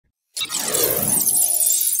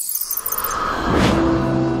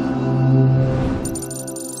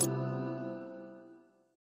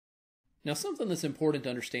Now, something that's important to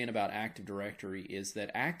understand about Active Directory is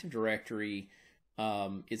that Active Directory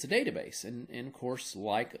is a database. And of course,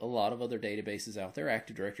 like a lot of other databases out there,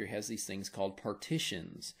 Active Directory has these things called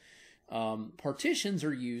partitions. Partitions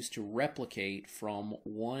are used to replicate from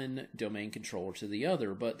one domain controller to the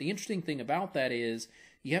other. But the interesting thing about that is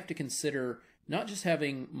you have to consider not just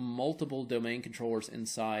having multiple domain controllers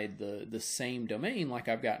inside the same domain like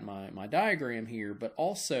I've got in my diagram here, but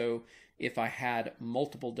also if I had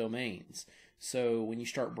multiple domains. So when you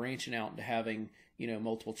start branching out into having,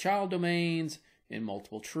 multiple child domains and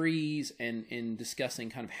multiple trees, and in discussing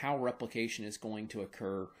kind of how replication is going to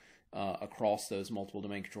occur across those multiple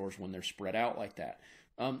domain controllers when they're spread out like that.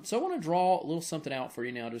 So I want to draw a little something out for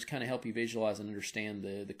you now to just kind of help you visualize and understand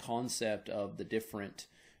the concept of the different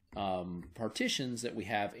partitions that we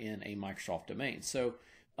have in a Microsoft domain. So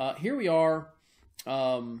here we are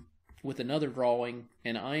with another drawing,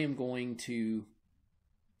 and I am going to,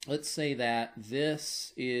 let's say that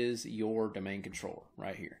this is your domain controller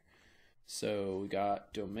right here. So we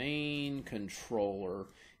got domain controller,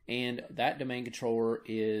 and that domain controller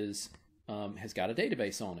is has got a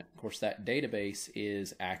database on it. Of course, that database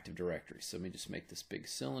is Active Directory. So let me just make this big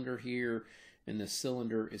cylinder here, and this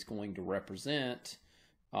cylinder is going to represent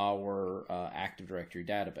our Active Directory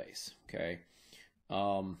database. Okay.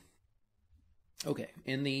 Okay.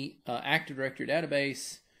 In the Active Directory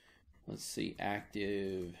database, let's see,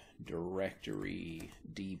 Active Directory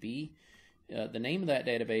DB. The name of that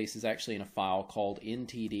database is actually in a file called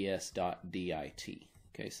ntds.dit.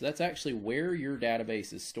 Okay, so that's actually where your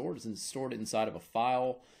database is stored. It's stored inside of a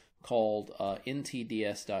file called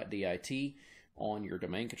ntds.dit on your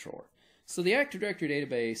domain controller. So the Active Directory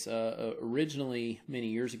database, originally many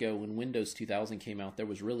years ago when Windows 2000 came out, there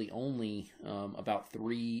was really only about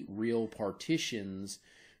 3 real partitions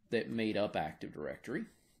that made up Active Directory.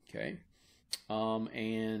 Okay,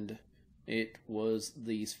 and it was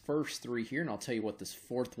these first 3 here, and I'll tell you what this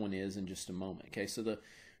 4th one is in just a moment. Okay, so the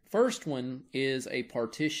first one is a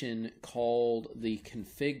partition called the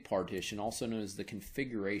config partition, also known as the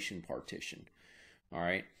configuration partition. All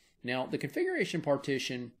right, now the configuration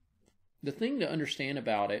partition, the thing to understand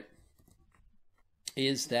about it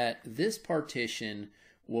is that this partition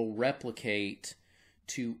will replicate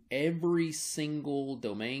to every single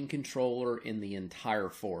domain controller in the entire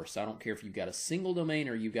forest. I don't care if you've got a single domain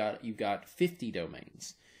or you've got 50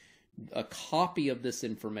 domains. A copy of this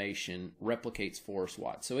information replicates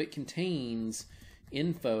forest-wide. So it contains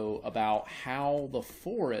info about how the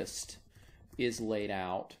forest is laid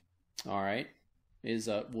out, all right, is,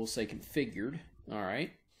 we'll say configured, all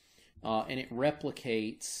right, and it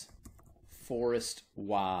replicates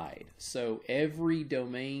forest-wide. So every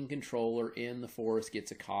domain controller in the forest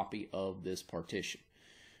gets a copy of this partition,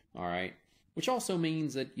 all right, which also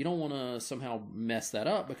means that you don't want to somehow mess that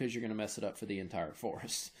up because you're going to mess it up for the entire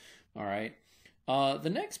forest. All right. The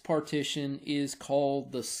next partition is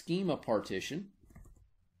called the schema partition,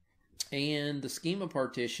 and the schema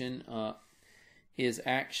partition is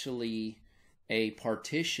actually a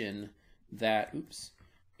partition that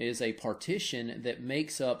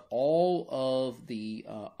makes up all of the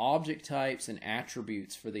object types and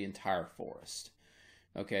attributes for the entire forest.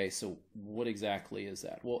 Okay, so what exactly is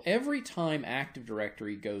that? Well, every time Active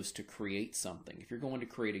Directory goes to create something, if you're going to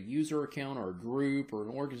create a user account or a group or an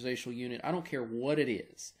organizational unit, I don't care what it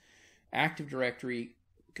is, Active Directory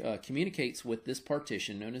communicates with this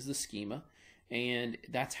partition known as the schema, and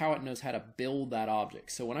that's how it knows how to build that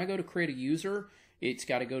object. So when I go to create a user, it's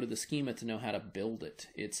got to go to the schema to know how to build it.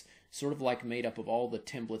 It's sort of like made up of all the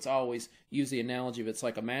templates. I always use the analogy of it's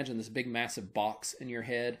like, imagine this big massive box in your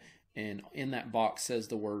head, and in that box says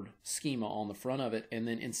the word schema on the front of it, and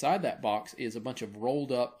then inside that box is a bunch of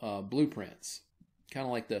rolled up blueprints, kind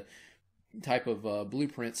of like the type of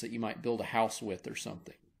blueprints that you might build a house with or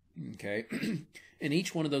something. Okay, and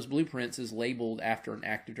each one of those blueprints is labeled after an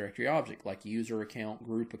Active Directory object, like user account,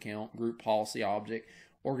 group policy object,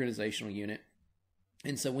 organizational unit.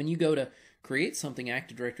 And so when you go to create something,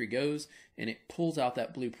 Active Directory goes and it pulls out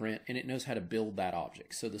that blueprint and it knows how to build that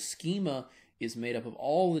object. So the schema is made up of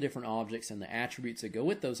all the different objects and the attributes that go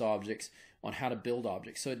with those objects on how to build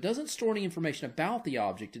objects. So it doesn't store any information about the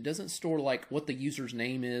object. It doesn't store like what the user's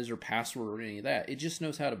name is or password or any of that. It just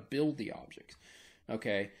knows how to build the object.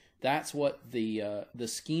 Okay, that's what the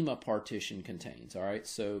schema partition contains. All right,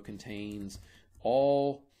 so contains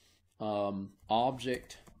all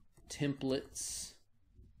object templates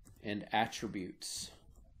and attributes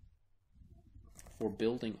for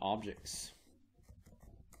building objects.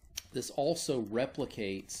 This also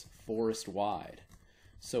replicates forest-wide.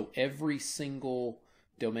 So every single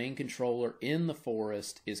domain controller in the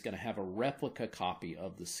forest is going to have a replica copy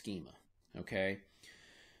of the schema. Okay.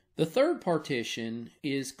 The third partition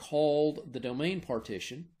is called the domain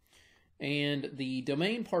partition, and the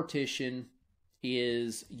domain partition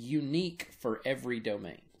is unique for every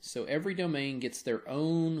domain. So every domain gets their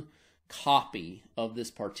own copy of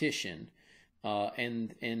this partition,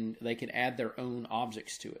 and they can add their own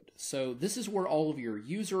objects to it. So this is where all of your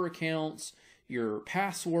user accounts, your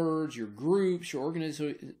passwords, your groups, your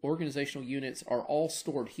organizational units are all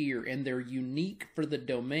stored here, and they're unique for the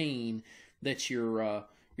domain that you're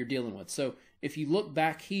dealing with. So if you look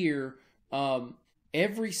back here,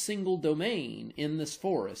 every single domain in this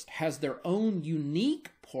forest has their own unique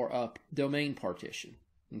domain partition.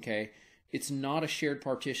 Okay, it's not a shared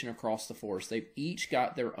partition across the forest. They've each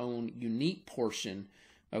got their own unique portion,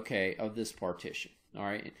 okay, of this partition. All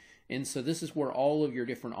right, and so this is where all of your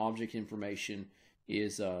different object information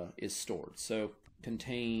is stored. So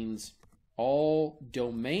contains all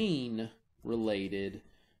domain related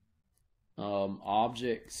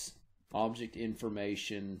object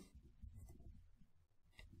information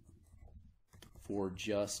for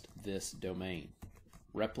just this domain.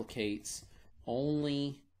 Replicates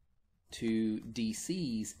only to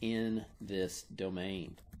DCs in this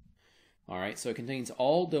domain. All right, so it contains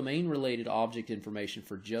all domain-related object information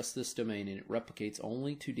for just this domain, and it replicates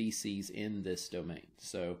only to DCs in this domain.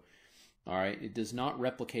 So, all right, it does not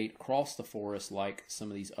replicate across the forest like some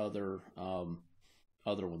of these other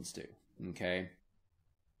ones do. Okay.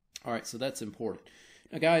 All right, so that's important.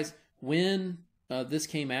 Now, guys, when this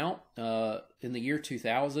came out in the year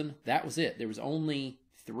 2000, that was it. There was only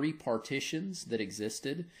 3 partitions that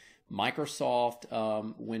existed. Microsoft,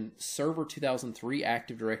 when Server 2003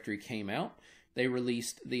 Active Directory came out, they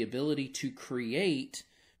released the ability to create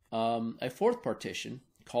a 4th partition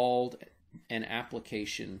called an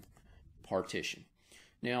application partition.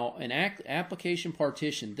 Now, an application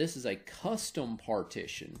partition, this is a custom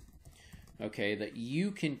partition, okay, that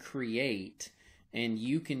you can create, and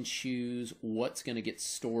you can choose what's going to get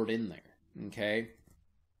stored in there, okay?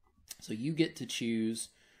 So you get to choose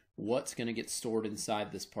what's going to get stored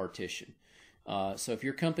inside this partition. So if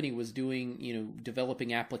your company was doing,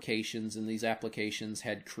 developing applications, and these applications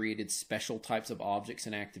had created special types of objects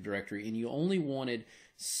in Active Directory, and you only wanted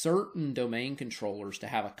certain domain controllers to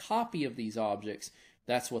have a copy of these objects,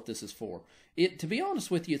 that's what this is for. To be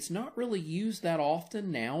honest with you, it's not really used that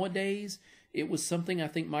often nowadays. It was something I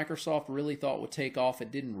think Microsoft really thought would take off.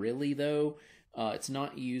 It didn't really, though. It's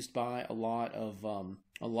not used by a lot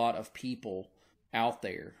of people out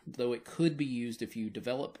there, though it could be used if you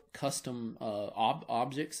develop custom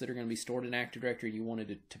objects that are going to be stored in Active Directory, and you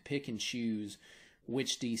wanted to pick and choose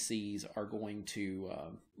which DCs are going to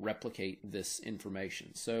replicate this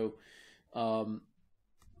information. So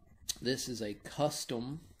this is a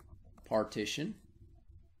custom partition.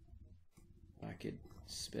 If I could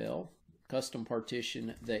spell. Custom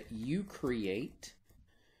partition that you create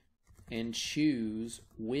and choose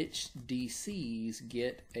which DCs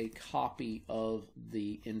get a copy of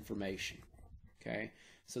the information. Okay,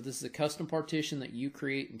 so this is a custom partition that you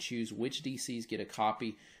create and choose which DCs get a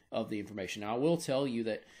copy of the information. Now, I will tell you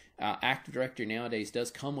that Active Directory nowadays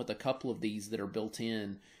does come with a couple of these that are built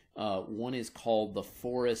in. One is called the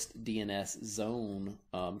Forest DNS Zone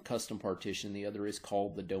custom partition. The other is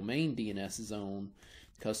called the Domain DNS Zone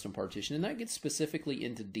custom partition, and that gets specifically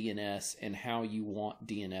into DNS and how you want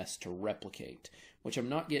DNS to replicate, which I'm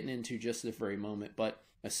not getting into just this very moment, but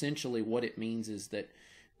essentially what it means is that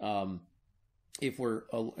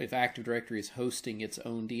if Active Directory is hosting its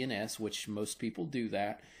own DNS, which most people do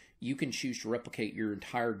that, you can choose to replicate your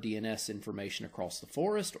entire DNS information across the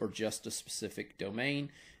forest or just a specific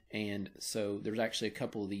domain. And so there's actually a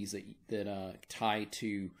couple of these that tie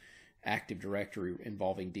to Active Directory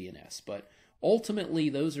involving DNS. But ultimately,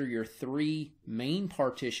 those are your 3 main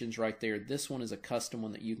partitions right there. This one is a custom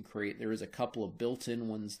one that you can create. There is a couple of built-in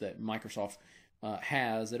ones that Microsoft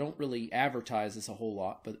has. They don't really advertise this a whole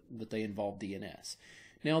lot, but they involve DNS.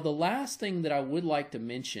 Now, the last thing that I would like to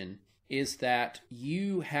mention is that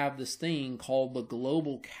you have this thing called the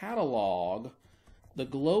global catalog. The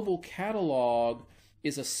global catalog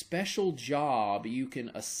is a special job you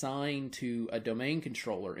can assign to a domain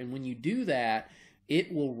controller, and when you do that,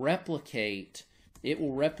 it will replicate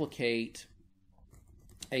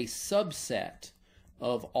a subset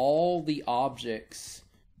of all the objects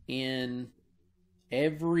in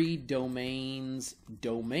every domain's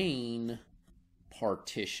domain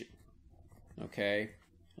partition. Okay,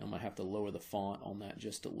 I'm gonna have to lower the font on that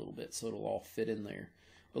just a little bit so it'll all fit in there.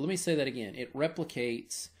 But let me say that again. It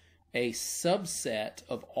replicates a subset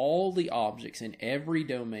of all the objects in every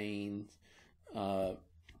domain's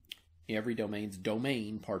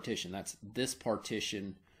domain partition. That's this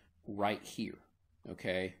partition right here.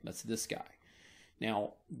 Okay, that's this guy.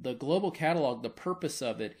 Now, the global catalog, the purpose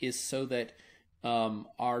of it is so that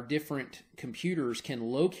our different computers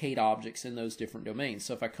can locate objects in those different domains.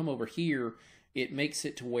 So if I come over here, it makes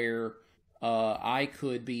it to where I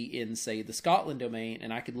could be in, say, the Scotland domain,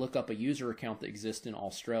 and I could look up a user account that exists in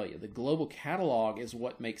Australia. The global catalog is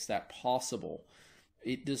what makes that possible.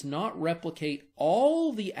 It does not replicate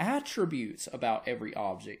all the attributes about every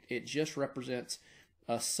object. It just represents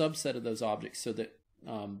a subset of those objects so that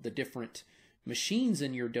the different machines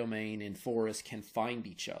in your domain in Forest can find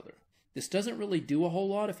each other. This doesn't really do a whole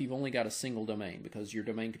lot if you've only got a single domain, because your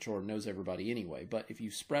domain controller knows everybody anyway. But if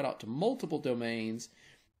you spread out to multiple domains,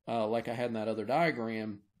 like I had in that other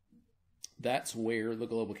diagram, that's where the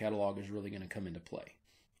global catalog is really going to come into play.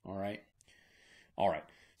 All right.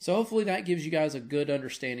 So hopefully that gives you guys a good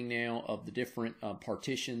understanding now of the different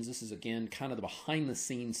partitions. This is, again, kind of the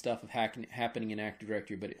behind-the-scenes stuff of happening in Active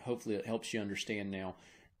Directory, but hopefully it helps you understand now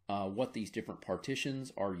what these different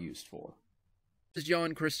partitions are used for. This is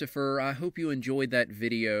John Christopher. I hope you enjoyed that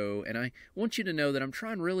video, and I want you to know that I'm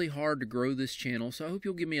trying really hard to grow this channel, so I hope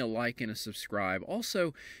you'll give me a like and a subscribe.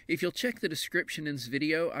 Also, if you'll check the description in this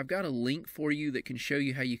video, I've got a link for you that can show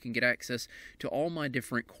you how you can get access to all my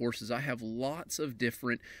different courses. I have lots of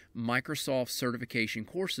different Microsoft certification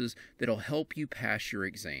courses that'll help you pass your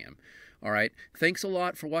exam. All right, thanks a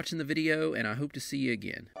lot for watching the video, and I hope to see you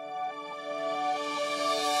again.